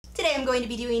Today I'm going to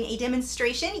be doing a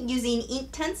demonstration using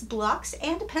Inktense blocks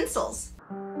and pencils.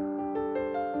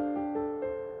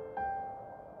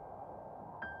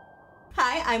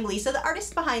 Hi, I'm Lisa, the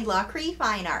artist behind Lachri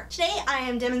Fine Art. Today I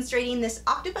am demonstrating this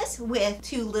octopus with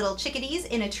two little chickadees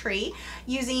in a tree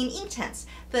using Inktense.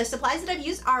 The supplies that I've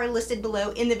used are listed below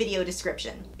in the video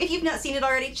description. If you've not seen it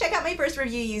already, check out my first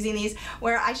review using these,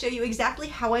 where I show you exactly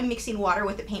how I'm mixing water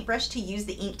with the paintbrush to use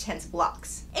the Inktense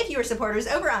blocks. If you are supporters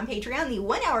over on Patreon, the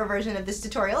 1-hour version of this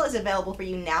tutorial is available for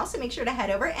you now, so make sure to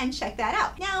head over and check that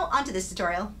out. Now, onto this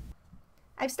tutorial.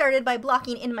 I've started by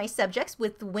blocking in my subjects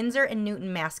with Winsor &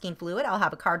 Newton masking fluid. I'll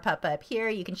have a card pop up here.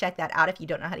 You can check that out if you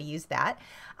don't know how to use that.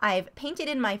 I've painted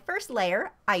in my first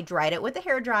layer. I dried it with a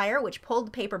hairdryer, which pulled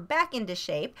the paper back into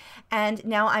shape. And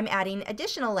now I'm adding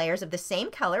additional layers of the same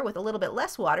color with a little bit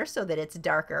less water so that it's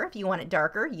darker. If you want it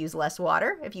darker, use less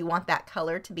water. If you want that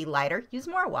color to be lighter, use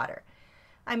more water.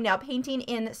 I'm now painting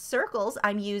in circles.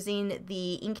 I'm using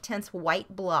the Inktense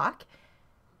white block.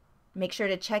 Make sure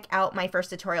to check out my first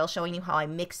tutorial showing you how I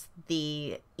mix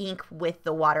the ink with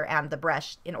the water and the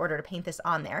brush in order to paint this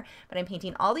on there. But I'm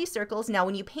painting all these circles. Now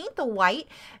when you paint the white,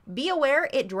 be aware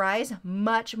it dries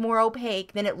much more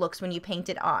opaque than it looks when you paint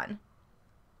it on.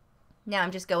 Now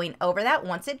I'm just going over that.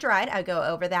 Once it dried, I go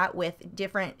over that with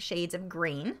different shades of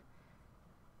green.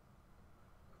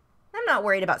 I'm not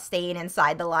worried about staying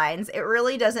inside the lines. It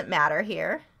really doesn't matter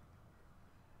here.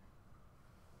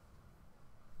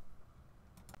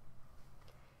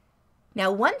 Now,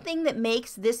 one thing that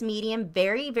makes this medium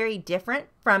very, very different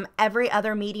from every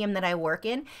other medium that I work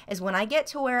in is when I get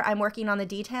to where I'm working on the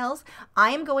details,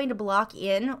 I am going to block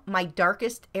in my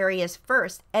darkest areas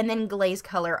first and then glaze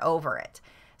color over it.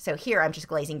 So here I'm just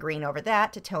glazing green over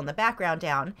that to tone the background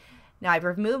down. Now I've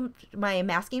removed my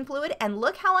masking fluid and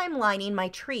look how I'm lining my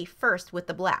tree first with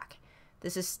the black.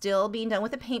 This is still being done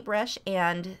with a paintbrush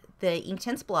and the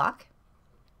Inktense block.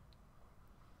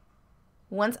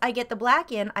 Once I get the black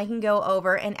in, I can go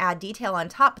over and add detail on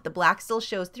top, but the black still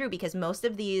shows through because most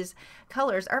of these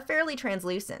colors are fairly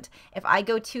translucent. If I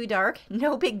go too dark,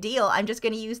 no big deal. I'm just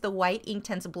going to use the white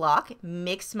Inktense block,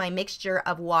 mix my mixture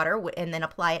of water, and then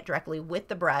apply it directly with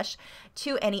the brush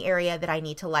to any area that I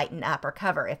need to lighten up or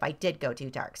cover if I did go too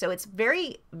dark. So it's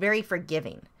very, very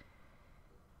forgiving.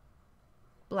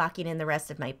 Blocking in the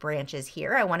rest of my branches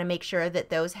here. I want to make sure that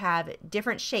those have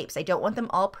different shapes. I don't want them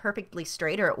all perfectly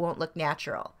straight or it won't look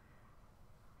natural.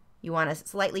 You want a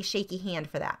slightly shaky hand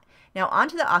for that. Now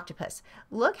onto the octopus.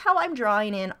 Look how I'm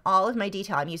drawing in all of my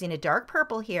detail. I'm using a dark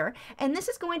purple here, and this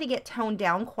is going to get toned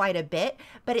down quite a bit,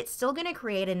 but it's still going to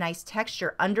create a nice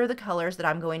texture under the colors that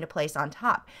I'm going to place on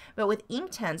top. But with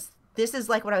Inktense, this is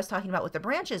like what I was talking about with the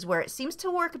branches, where it seems to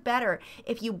work better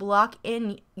if you block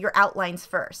in your outlines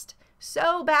first.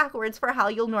 So backwards for how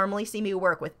you'll normally see me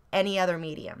work with any other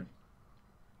medium.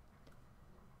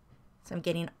 So I'm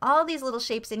getting all these little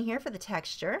shapes in here for the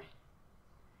texture.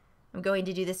 I'm going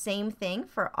to do the same thing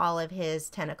for all of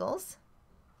his tentacles.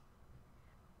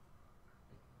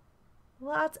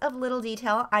 Lots of little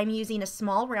detail. I'm using a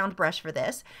small round brush for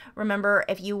this. Remember,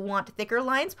 if you want thicker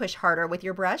lines, push harder with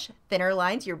your brush. Thinner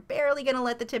lines, you're barely going to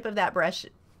let the tip of that brush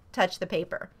touch the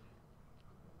paper.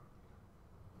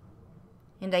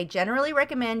 And I generally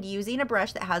recommend using a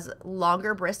brush that has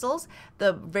longer bristles.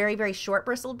 The very, very short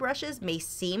bristled brushes may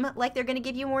seem like they're going to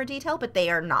give you more detail, but they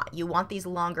are not. You want these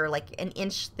longer, like an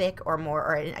inch thick or more,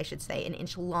 or I should say an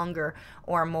inch longer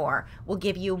or more, will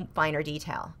give you finer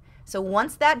detail. So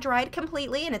once that dried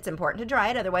completely, and it's important to dry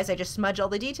it, otherwise I just smudge all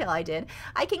the detail I did,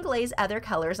 I can glaze other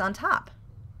colors on top.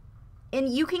 And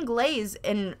you can glaze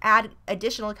and add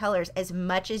additional colors as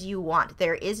much as you want.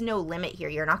 There is no limit here.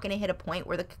 You're not going to hit a point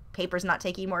where the paper's not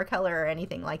taking more color or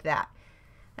anything like that.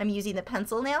 I'm using the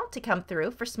pencil now to come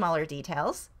through for smaller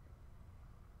details.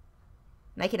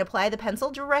 And I can apply the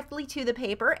pencil directly to the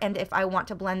paper, and if I want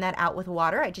to blend that out with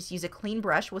water, I just use a clean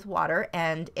brush with water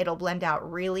and it'll blend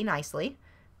out really nicely.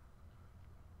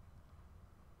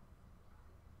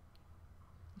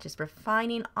 Just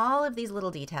refining all of these little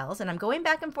details, and I'm going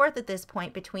back and forth at this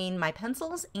point between my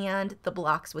pencils and the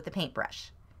blocks with the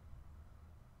paintbrush.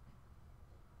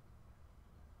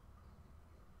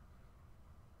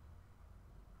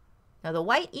 Now the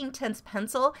white Inktense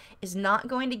pencil is not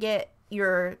going to get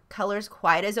your colors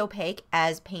quite as opaque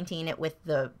as painting it with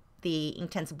the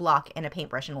Inktense block and a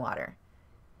paintbrush and water,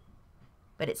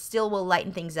 but it still will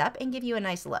lighten things up and give you a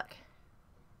nice look.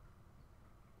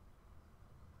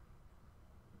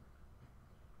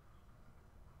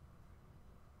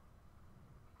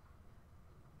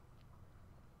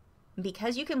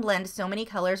 because you can blend so many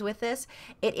colors with this,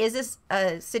 it is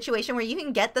a situation where you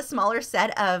can get the smaller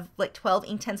set of like 12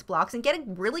 Inktense blocks and get a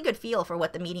really good feel for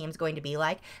what the medium is going to be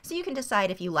like, so you can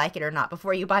decide if you like it or not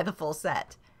before you buy the full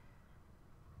set.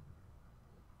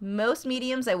 Most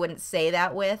mediums I wouldn't say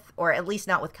that with, or at least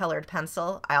not with colored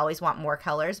pencil. I always want more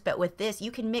colors, but with this you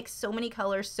can mix so many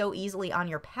colors so easily on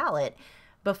your palette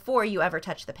before you ever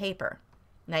touch the paper.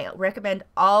 And I recommend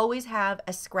always have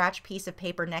a scratch piece of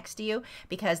paper next to you,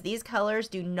 because these colors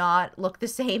do not look the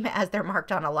same as they're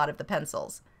marked on a lot of the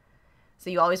pencils. So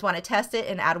you always want to test it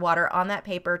and add water on that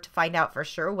paper to find out for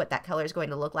sure what that color is going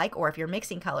to look like, or if you're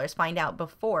mixing colors, find out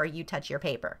before you touch your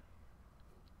paper.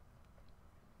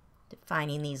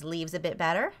 Defining these leaves a bit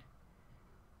better.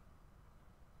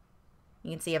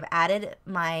 You can see I've added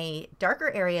my darker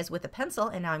areas with a pencil,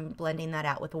 and now I'm blending that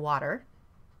out with water.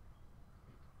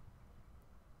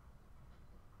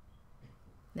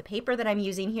 The paper that I'm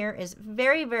using here is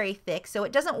very, very thick, so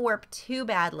it doesn't warp too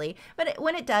badly, but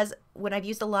when it does, when I've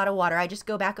used a lot of water, I just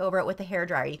go back over it with a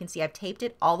hairdryer. You can see I've taped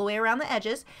it all the way around the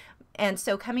edges, and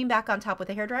so coming back on top with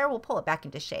a hairdryer will pull it back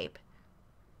into shape.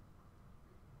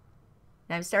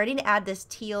 Now I'm starting to add this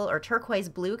teal or turquoise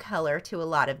blue color to a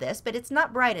lot of this, but it's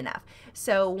not bright enough.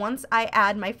 So once I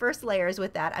add my first layers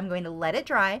with that, I'm going to let it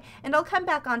dry, and I'll come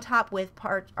back on top with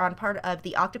part of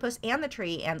the octopus and the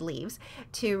tree and leaves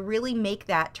to really make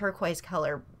that turquoise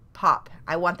color pop.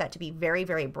 I want that to be very,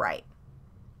 very bright.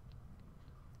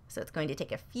 So it's going to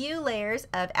take a few layers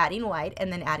of adding white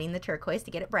and then adding the turquoise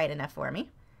to get it bright enough for me.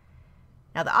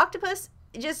 Now the octopus,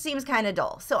 it just seems kind of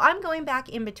dull. So I'm going back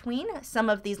in between some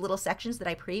of these little sections that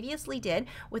I previously did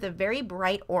with a very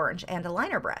bright orange and a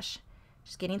liner brush.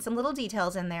 Just getting some little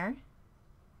details in there.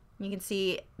 You can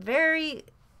see very,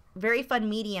 very fun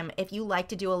medium if you like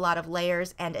to do a lot of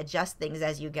layers and adjust things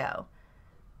as you go.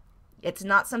 It's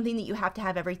not something that you have to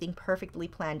have everything perfectly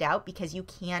planned out, because you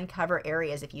can cover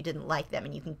areas if you didn't like them,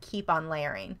 and you can keep on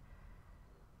layering.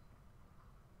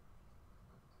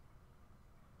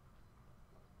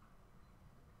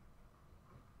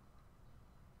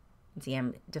 See,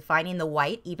 I'm defining the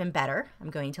white even better.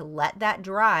 I'm going to let that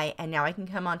dry, and now I can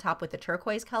come on top with the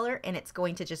turquoise color, and it's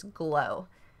going to just glow.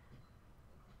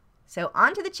 So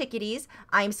onto the chickadees.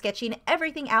 I'm sketching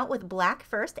everything out with black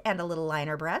first and a little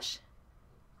liner brush.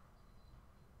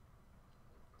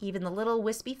 Even the little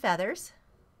wispy feathers.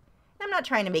 I'm not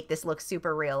trying to make this look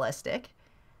super realistic.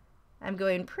 I'm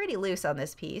going pretty loose on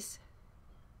this piece.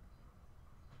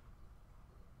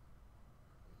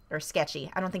 Or sketchy.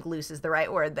 I don't think loose is the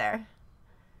right word there.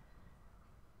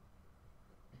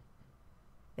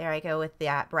 There I go with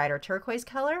that brighter turquoise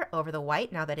color over the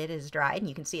white now that it is dried, and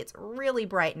you can see it's really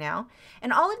bright now.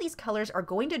 And all of these colors are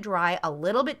going to dry a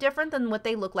little bit different than what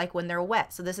they look like when they're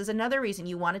wet. So this is another reason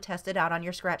you want to test it out on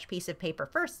your scratch piece of paper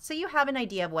first, so you have an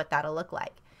idea of what that'll look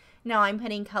like. Now I'm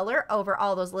putting color over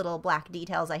all those little black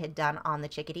details I had done on the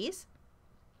chickadees.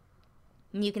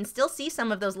 And you can still see some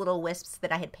of those little wisps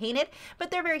that I had painted, but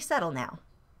they're very subtle now.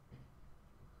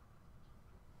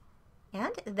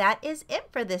 And that is it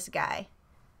for this guy.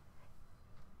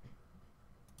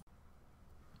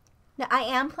 Now I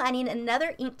am planning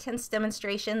another Inktense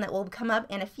demonstration that will come up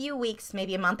in a few weeks,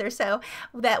 maybe a month or so,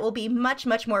 that will be much,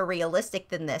 much more realistic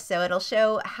than this. So it'll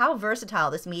show how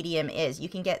versatile this medium is. You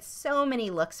can get so many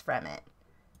looks from it.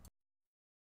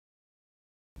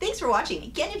 Thanks for watching.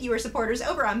 Again, if you are supporters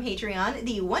over on Patreon,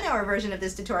 the 1-hour version of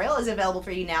this tutorial is available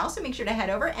for you now, so make sure to head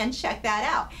over and check that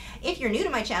out. If you're new to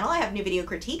my channel, I have new video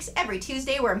critiques every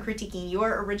Tuesday where I'm critiquing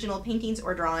your original paintings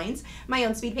or drawings, my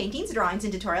own speed paintings, drawings,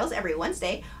 and tutorials every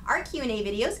Wednesday, art Q&A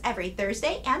videos every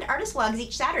Thursday, and artist vlogs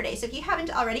each Saturday. So if you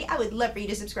haven't already, I would love for you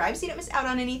to subscribe so you don't miss out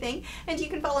on anything. And you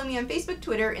can follow me on Facebook,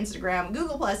 Twitter, Instagram,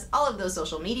 Google+. All of those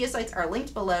social media sites are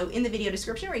linked below in the video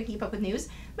description where you can keep up with news,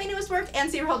 my newest work,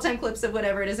 and see real-time clips of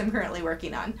whatever it is I'm currently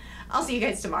working on. I'll see you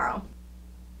guys tomorrow.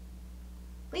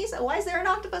 Lisa, why is there an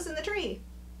octopus in the tree?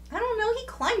 I don't know, he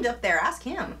climbed up there, ask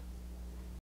him.